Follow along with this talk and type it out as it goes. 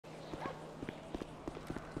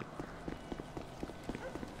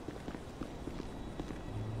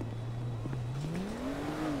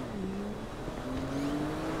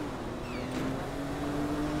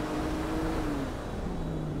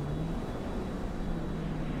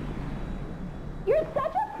You're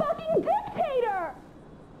such a fucking dictator!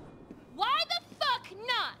 Why the fuck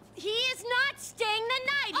not? He is not staying the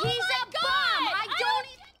night. Oh He's a bum. I don't...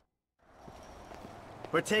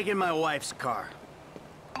 We're taking my wife's car.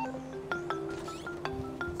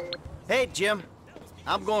 Hey, Jim.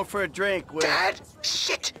 I'm going for a drink with... Dad?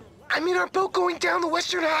 Shit! I'm in our boat going down the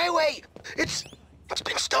Western Highway! It's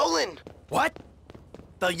been stolen! What?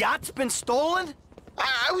 The yacht's been stolen?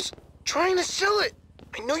 I was trying to sell it.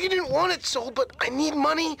 I know you didn't want it sold, but I need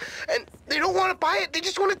money, and they don't want to buy it. They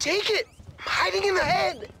just want to take it. I'm hiding in the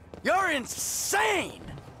head. You're insane!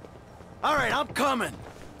 All right, I'm coming.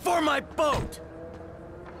 For my boat!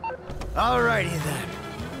 Alrighty then.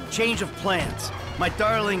 Change of plans. My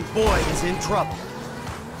darling boy is in trouble.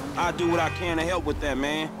 I'll do what I can to help with that,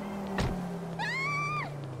 man.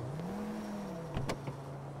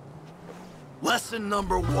 Lesson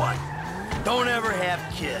number 1. Don't ever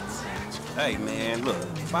have kids. Hey, man, look.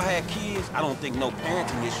 If I had kids, I don't think no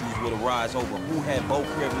parenting issues would arise over who had boat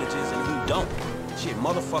privileges and who don't. Shit,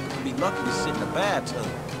 motherfuckers would be lucky to sit in the bathtub.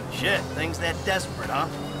 Shit, things that desperate, huh?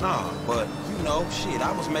 Nah, but, you know, shit,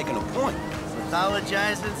 I was making a point.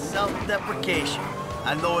 Pathologizing self-deprecation.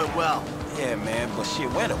 I know it well. Yeah, man, but shit,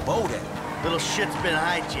 where the boat at? Little shit's been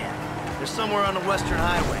hijacked. They're somewhere on the Western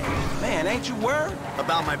Highway. Man, ain't you worried?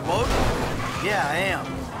 About my boat? Yeah, I am.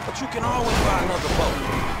 But you can always buy another boat.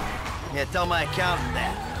 Yeah, tell my accountant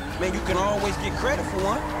that. Man, you can always get credit for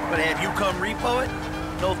one. But have you come repo it?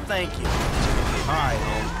 No, thank you. All right,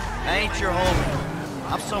 homie. I ain't your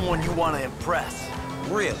homie. I'm someone you want to impress.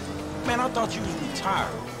 Really? Man, I thought you was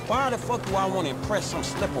retired. Why the fuck do I want to impress some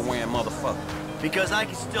slipper-wearing motherfucker? Because I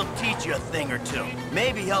can still teach you a thing or two.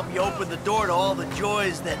 Maybe help you open the door to all the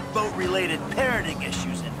joys that boat-related parenting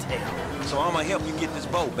issues entail. So I'm gonna help you get this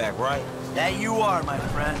boat back, right? That you are, my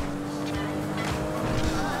friend.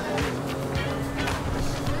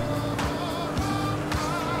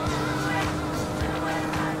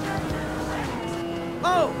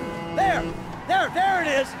 Oh! There it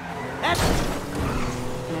is!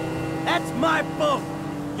 That's my boat!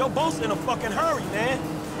 Your boat's in a fucking hurry, man.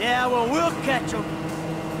 Yeah, well, we'll catch him.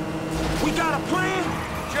 We got a plan?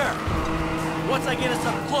 Sure. Once I get us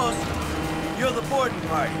up close, you're the boarding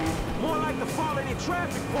party. More like the falling in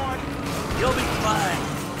traffic party. You'll be fine.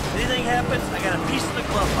 If anything happens, I got a piece of the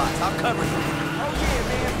glove box. I'll cover you. Oh yeah,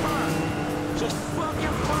 man, fine. Just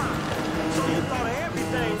fucking fine. So you thought of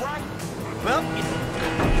everything, right? Well,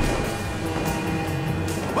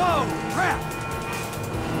 whoa, crap!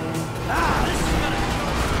 This is gonna...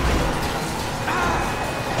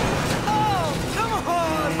 Oh, come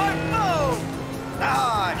on, my boat!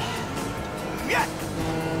 Shit!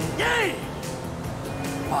 Yay!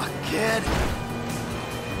 Fuck, kid.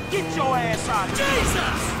 Get your ass out of here.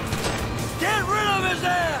 Jesus! Get rid of his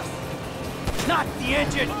ass! Not the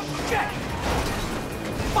engine! Shit!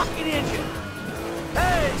 Fucking engine!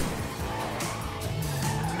 Hey!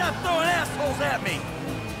 Stop throwing assholes at me!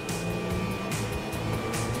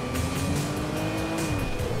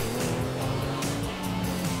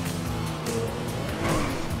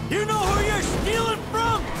 You know who you're stealing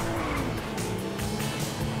from?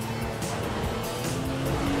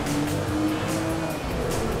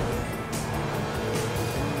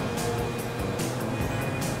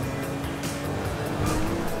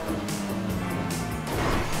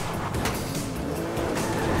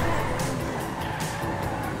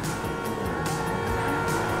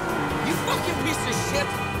 You fucking piece of shit!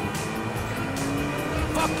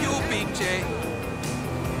 Fuck you, Big J.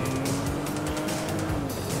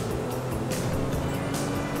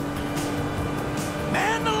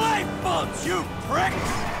 Man the light bulbs, you prick!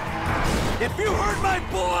 If you hurt my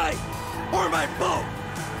boy, or my boat,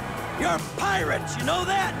 you're pirates, you know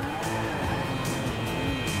that?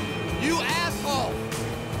 You asshole!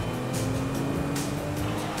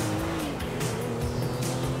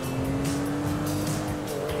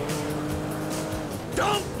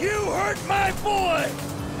 Don't you hurt my boy!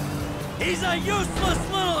 He's a useless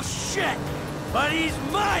little shit, but he's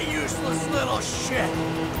my useless little shit!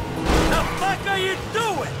 The fuck are you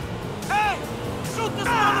doing? Hey! Shoot this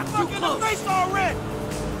motherfucker in the face already!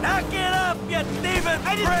 Knock it up, you thieving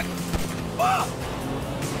prick! Whoa!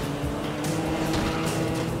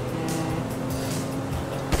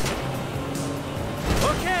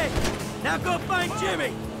 Okay, now go find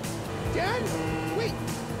Jimmy! Dad? Wait!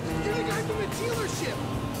 You're the guy from the dealership!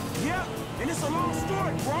 Yeah, and it's a long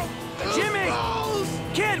story, bro. Jimmy!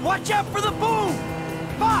 Kid, watch out for the boom!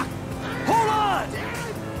 Fuck! Hold on!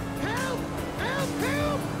 Dad! Help! Help!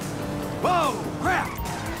 Help! Whoa! Crap!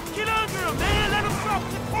 Get under him, man! Let him drop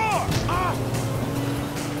the car!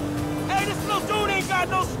 Hey, this little dude ain't got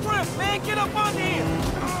no strength, man! Get up under him!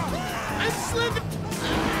 I'm living.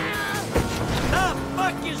 The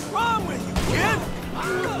fuck is wrong with you, kid?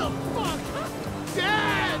 What the fuck?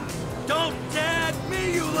 Dad! Don't dad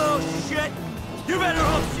me, you little shit! You better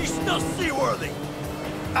hope she's still seaworthy!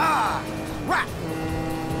 Ah! Rat!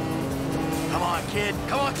 Come on, kid.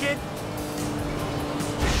 Come on, kid.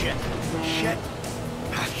 Shit. Shit.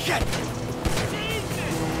 Ah, shit!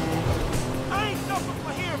 Jesus! I ain't stopping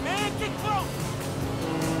for here, man. Get close.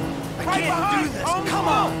 I Right can't behind, do this. homie. Come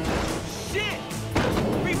on! Shit!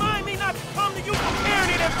 Remind me not to come to you for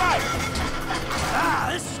parenting advice. Ah,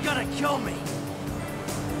 this is gonna kill me.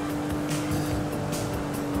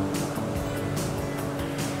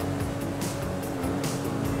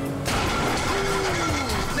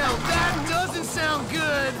 Now that doesn't sound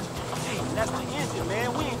good. Hey, that's the engine,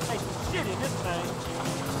 man. We ain't taking shit in this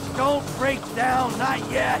thing. Don't break down, not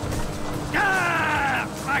yet. Ah!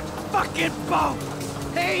 My fucking boat!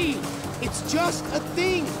 Hey, it's just a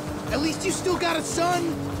thing. At least you still got a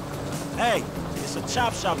son. Hey, it's a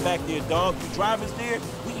chop shop back there, dog. The driver's there.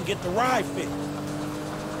 We can get the ride fixed.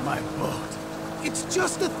 My boat. It's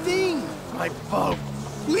just a thing. My boat.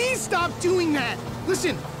 Please stop doing that.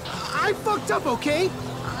 Listen, I fucked up, okay?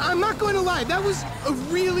 I'm not going to lie. That was a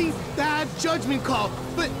really bad judgment call.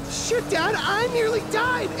 But shit, Dad, I nearly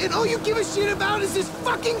died. And all you give a shit about is this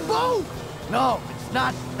fucking boat. No, it's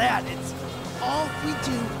not that. It's... All we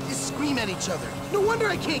do is scream at each other. No wonder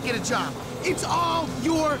I can't get a job. It's all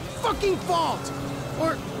your fucking fault.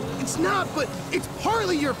 Or it's not, but it's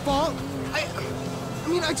partly your fault. I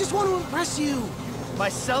mean, I just want to impress you. By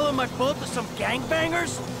selling my boat to some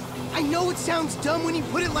gangbangers? I know it sounds dumb when you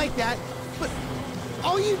put it like that, but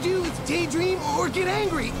all you do is daydream or get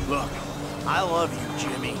angry. Look, I love you,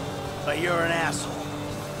 Jimmy, but you're an asshole.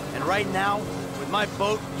 And right now, with my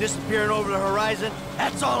boat disappearing over the horizon,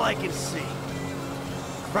 that's all I can see.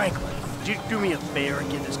 Franklin, would you do me a favor and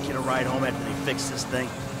give this kid a ride home after they fix this thing?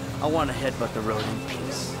 I want to headbutt the road in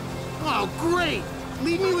peace. Oh, great!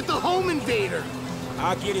 Leave me with the home invader.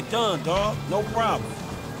 I'll get it done, dog. No problem.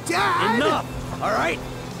 Dad! Enough, all right?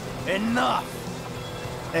 Enough!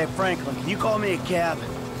 Hey, Franklin, can you call me a cab?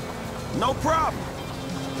 No problem.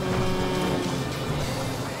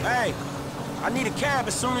 Hey, I need a cab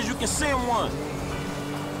as soon as you can send one.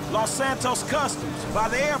 Los Santos Customs, by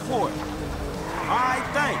the airport. All right,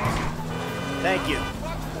 thanks. Thank you.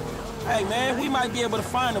 Hey, man, we might be able to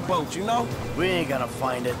find a boat, you know? We ain't gonna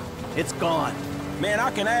find it. It's gone. Man,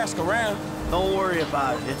 I can ask around. Don't worry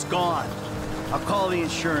about it. It's gone. I'll call the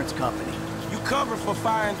insurance company. You covered for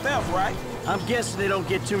fire and theft, right? I'm guessing they don't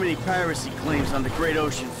get too many piracy claims on the Great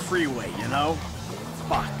Ocean Freeway, you know?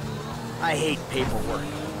 Fuck. I hate paperwork.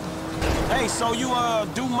 Hey, so you,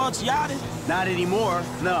 do much yachting? Not anymore.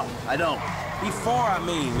 No, I don't. Before, I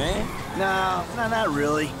mean, man. No, not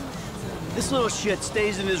really. This little shit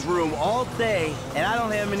stays in his room all day, and I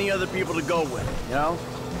don't have any other people to go with, you know?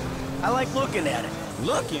 I like looking at it.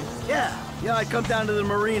 Looking? Yeah. You know, I'd come down to the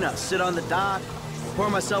marina, sit on the dock, pour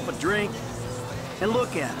myself a drink, and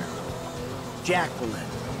look at her. Jacqueline.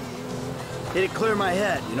 It'd clear my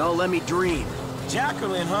head, you know, let me dream.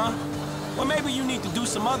 Jacqueline, huh? Well, maybe you need to do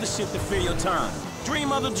some other shit to fill your time.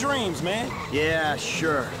 Dream other dreams, man. Yeah,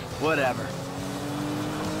 sure. Whatever.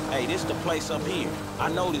 Hey, this the place up here.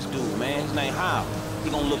 I know this dude, man. His name Hal. He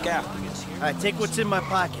gonna look after you. All right, take what's in my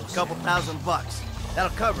pocket. A couple $1,000.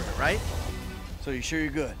 That'll cover it, right? So you sure you're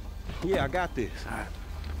good? Yeah, I got this. All right.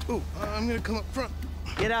 Ooh, I'm gonna come up front.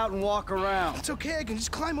 Get out and walk around. It's okay, I can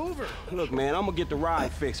just climb over. Look, man, I'm gonna get the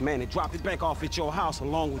ride fixed, man, and drop it back off at your house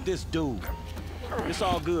along with this dude. It's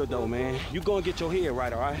all good, though, man. You go and get your head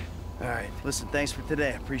right, all right? All right. Listen, thanks for today.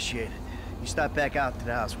 I appreciate it. You stop back out to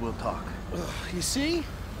the house, we'll talk. You see?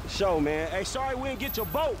 Show, man. Hey, sorry we didn't get your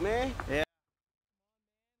boat, man. Yeah.